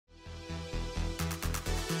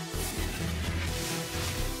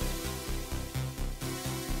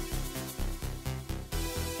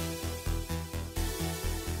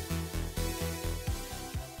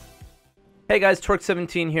Hey guys,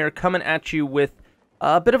 Torque17 here, coming at you with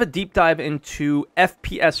a bit of a deep dive into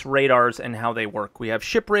FPS radars and how they work. We have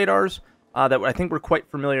ship radars that I think we're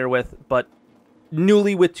quite familiar with, but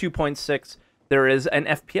newly with 2.6, there is an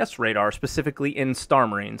FPS radar, specifically in Star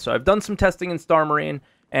Marine. So I've done some testing in Star Marine,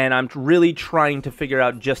 and I'm really trying to figure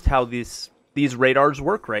out just how these radars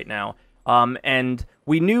work right now. And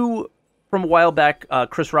we knew from a while back,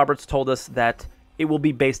 Chris Roberts told us that it will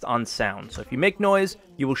be based on sound. So if you make noise,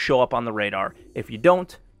 you will show up on the radar. If you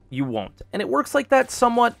don't, you won't. And it works like that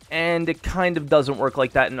somewhat, and it kind of doesn't work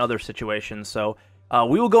like that in other situations. So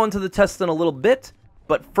we will go into the test in a little bit,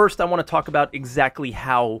 but first I want to talk about exactly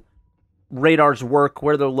how radars work,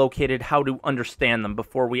 where they're located, how to understand them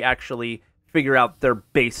before we actually figure out their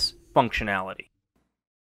base functionality.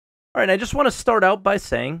 All right, I just want to start out by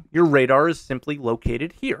saying your radar is simply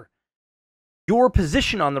located here. Your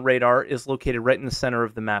position on the radar is located right in the center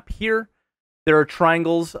of the map here. There are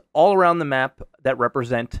triangles all around the map that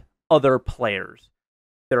represent other players.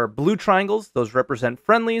 There are blue triangles, those represent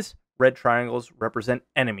friendlies. Red triangles represent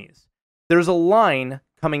enemies. There's a line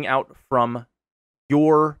coming out from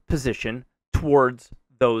your position towards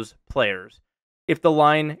those players. If the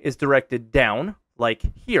line is directed down, like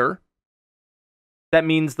here, that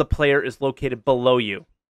means the player is located below you.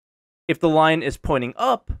 If the line is pointing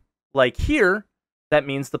up, like here, that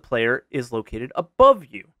means the player is located above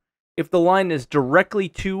you. If the line is directly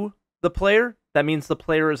to the player, that means the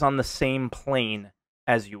player is on the same plane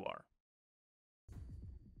as you are.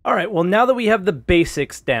 All right, well, now that we have the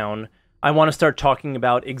basics down, I want to start talking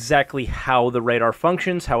about exactly how the radar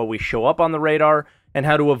functions, how we show up on the radar, and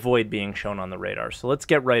how to avoid being shown on the radar. So let's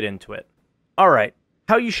get right into it. All right,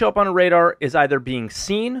 how you show up on a radar is either being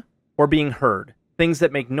seen or being heard. Things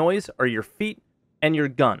that make noise are your feet and your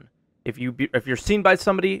gun. If you're seen by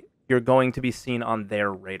somebody, you're going to be seen on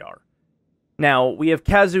their radar. Now, we have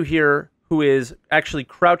Kazu here, who is actually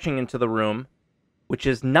crouching into the room, which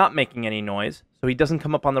is not making any noise, so he doesn't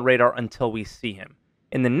come up on the radar until we see him.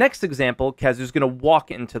 In the next example, Kazu's going to walk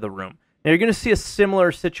into the room. Now, you're going to see a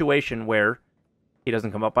similar situation where he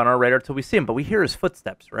doesn't come up on our radar until we see him, but we hear his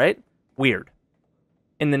footsteps, right? Weird.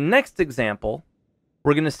 In the next example,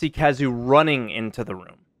 we're going to see Kazu running into the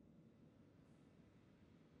room.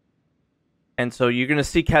 And so you're going to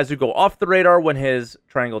see Kazu go off the radar when his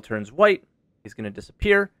triangle turns white. He's going to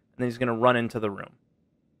disappear, and then he's going to run into the room.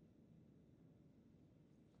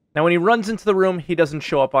 Now, when he runs into the room, he doesn't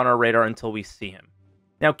show up on our radar until we see him.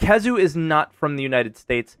 Now, Kazu is not from the United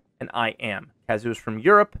States, and I am. Kazu is from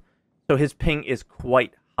Europe, so his ping is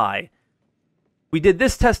quite high. We did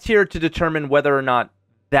this test here to determine whether or not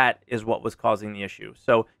that is what was causing the issue.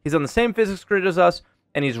 So he's on the same physics grid as us,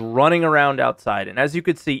 and he's running around outside. And as you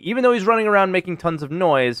could see, even though he's running around making tons of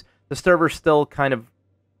noise, the server still kind of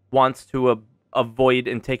wants to avoid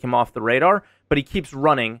and take him off the radar, but he keeps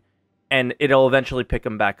running, and it'll eventually pick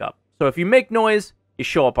him back up. So if you make noise, you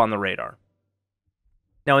show up on the radar.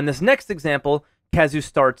 Now, in this next example, Kazu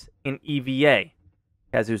starts in EVA.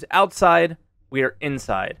 Kazu's outside, we are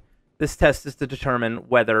inside. This test is to determine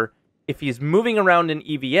whether, if he's moving around in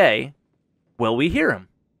EVA, will we hear him?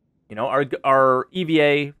 You know, our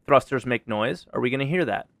EVA thrusters make noise. Are we going to hear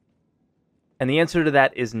that? And the answer to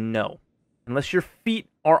that is no. Unless your feet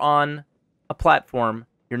are on a platform,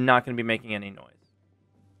 you're not going to be making any noise.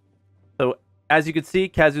 So, as you can see,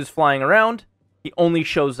 Kazu's flying around. He only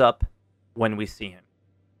shows up when we see him.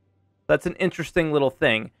 That's an interesting little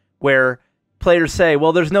thing where players say,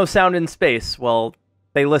 well, there's no sound in space. Well,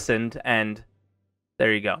 they listened, and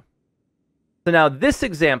there you go. So now, this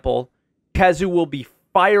example, Kazu will be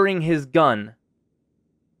firing his gun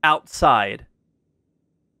outside,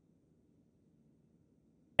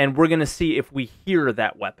 and we're going to see if we hear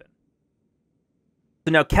that weapon.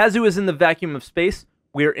 So now Kazu is in the vacuum of space.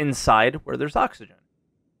 We're inside where there's oxygen.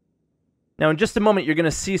 Now in just a moment, you're going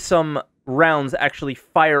to see some rounds actually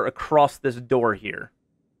fire across this door here.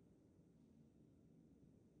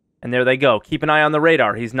 And there they go. Keep an eye on the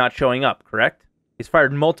radar. He's not showing up, correct? He's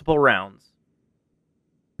fired multiple rounds.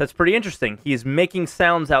 That's pretty interesting. He's making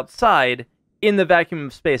sounds outside in the vacuum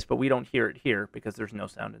of space, but we don't hear it here because there's no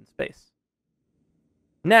sound in space.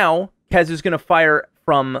 Now, Kazu's going to fire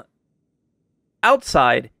from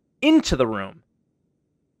outside into the room.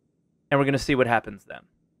 And we're going to see what happens then.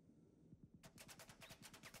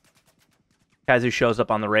 Kazu shows up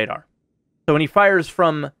on the radar. So when he fires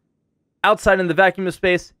from outside in the vacuum of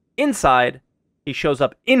space, inside, he shows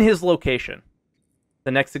up in his location.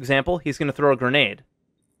 The next example, he's going to throw a grenade.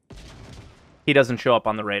 He doesn't show up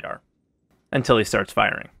on the radar until he starts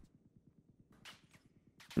firing.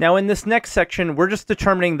 Now, in this next section, we're just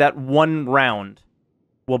determining that one round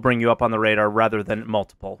will bring you up on the radar rather than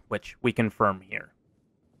multiple, which we confirm here.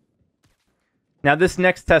 Now, this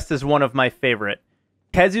next test is one of my favorite.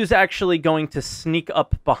 Kazu's actually going to sneak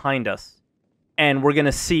up behind us, and we're going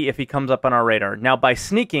to see if he comes up on our radar. Now, by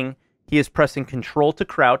sneaking, he is pressing Control to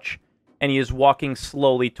crouch, and he is walking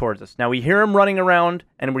slowly towards us. Now, we hear him running around,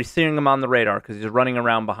 and we're seeing him on the radar because he's running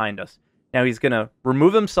around behind us. Now, he's going to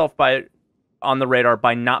remove himself on the radar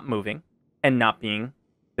by not moving and not being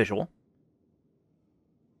visual.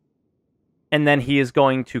 And then he is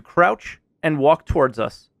going to crouch and walk towards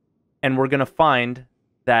us, and we're going to find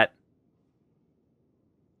that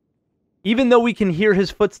even though we can hear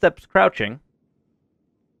his footsteps crouching,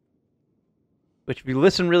 which if you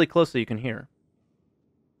listen really closely, you can hear.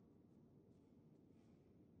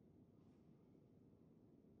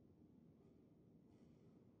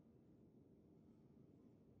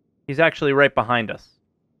 He's actually right behind us,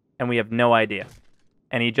 and we have no idea.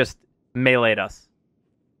 And he just meleeed us.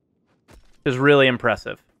 It was really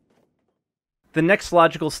impressive. The next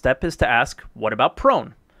logical step is to ask, what about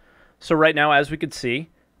prone? So right now, as we could see,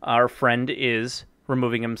 our friend is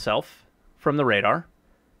removing himself from the radar,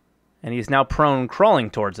 and he's now prone crawling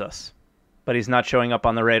towards us, but he's not showing up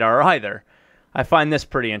on the radar either. I find this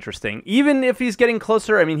pretty interesting. Even if he's getting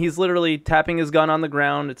closer, I mean, he's literally tapping his gun on the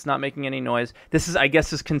ground. It's not making any noise. This is, I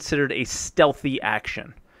guess, is considered a stealthy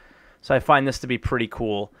action. So I find this to be pretty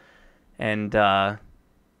cool. And,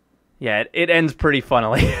 yeah, it ends pretty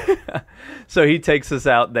funnily. So he takes us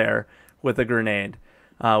out there with a grenade,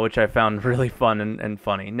 which I found really fun and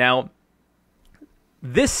funny. Now,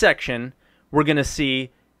 this section, we're going to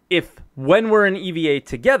see if, when we're in EVA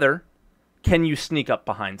together, can you sneak up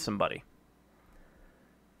behind somebody?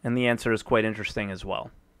 And the answer is quite interesting as well.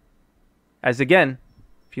 As again,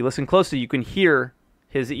 if you listen closely, you can hear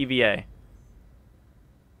his EVA.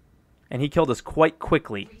 And he killed us quite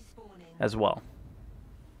quickly as well,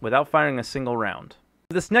 without firing a single round.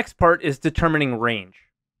 This next part is determining range.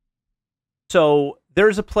 So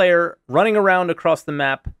there's a player running around across the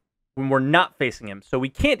map when we're not facing him. So we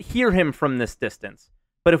can't hear him from this distance.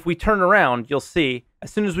 But if we turn around, you'll see,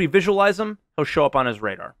 as soon as we visualize him, he'll show up on his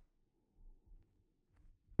radar.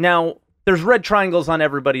 Now, there's red triangles on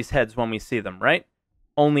everybody's heads when we see them, right?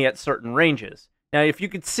 Only at certain ranges. Now, if you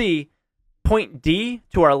could see, point D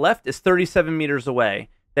to our left is 37 meters away.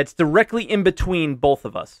 That's directly in between both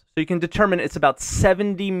of us. So you can determine it's about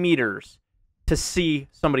 70 meters to see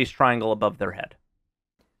somebody's triangle above their head.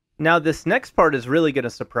 Now, this next part is really going to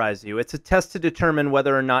surprise you. It's a test to determine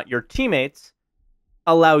whether or not your teammates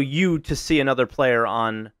allow you to see another player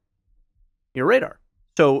on your radar.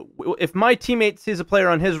 So if my teammate sees a player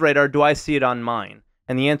on his radar, do I see it on mine?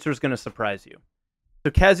 And the answer is going to surprise you.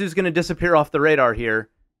 So Kazu's going to disappear off the radar here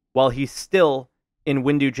while he's still in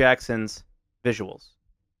Windu Jackson's visuals.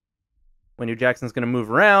 Windu Jackson's going to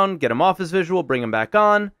move around, get him off his visual, bring him back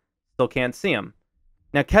on. Still can't see him.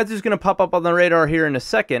 Now Kazu's going to pop up on the radar here in a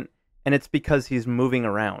second, and it's because he's moving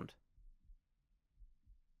around.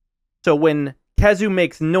 So when Kazu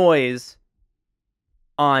makes noise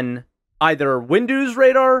on either Windu's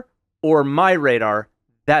radar or my radar,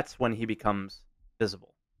 that's when he becomes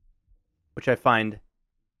visible, which I find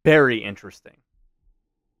very interesting.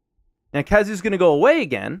 Now Kazu's going to go away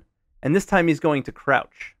again, and this time he's going to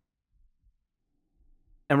crouch.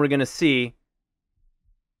 And we're going to see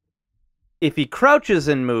if he crouches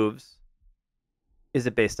and moves, is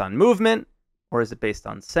it based on movement or is it based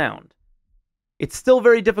on sound? It's still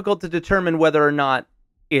very difficult to determine whether or not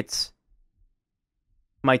it's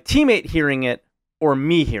my teammate hearing it or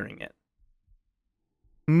me hearing it.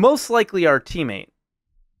 Most likely our teammate,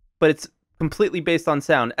 but it's completely based on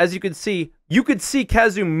sound. As you could see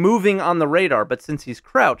Kazu moving on the radar, but since he's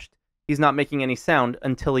crouched, he's not making any sound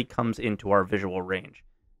until he comes into our visual range.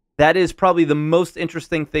 That is probably the most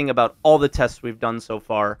interesting thing about all the tests we've done so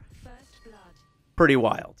far. Pretty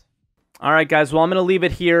wild. All right, guys. Well, I'm going to leave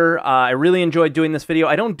it here. I really enjoyed doing this video.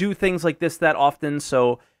 I don't do things like this that often,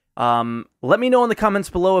 so let me know in the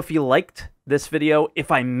comments below if you liked this video.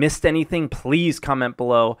 If I missed anything, please comment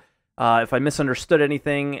below. If I misunderstood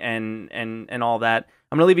anything and all that.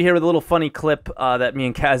 I'm going to leave you here with a little funny clip that me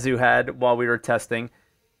and Kazu had while we were testing.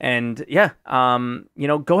 And yeah, you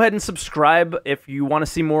know, go ahead and subscribe if you want to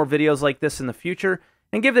see more videos like this in the future,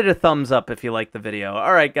 and give it a thumbs up if you like the video.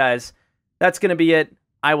 All right, guys, that's going to be it.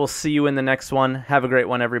 I will see you in the next one. Have a great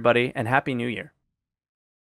one, everybody, and Happy New Year.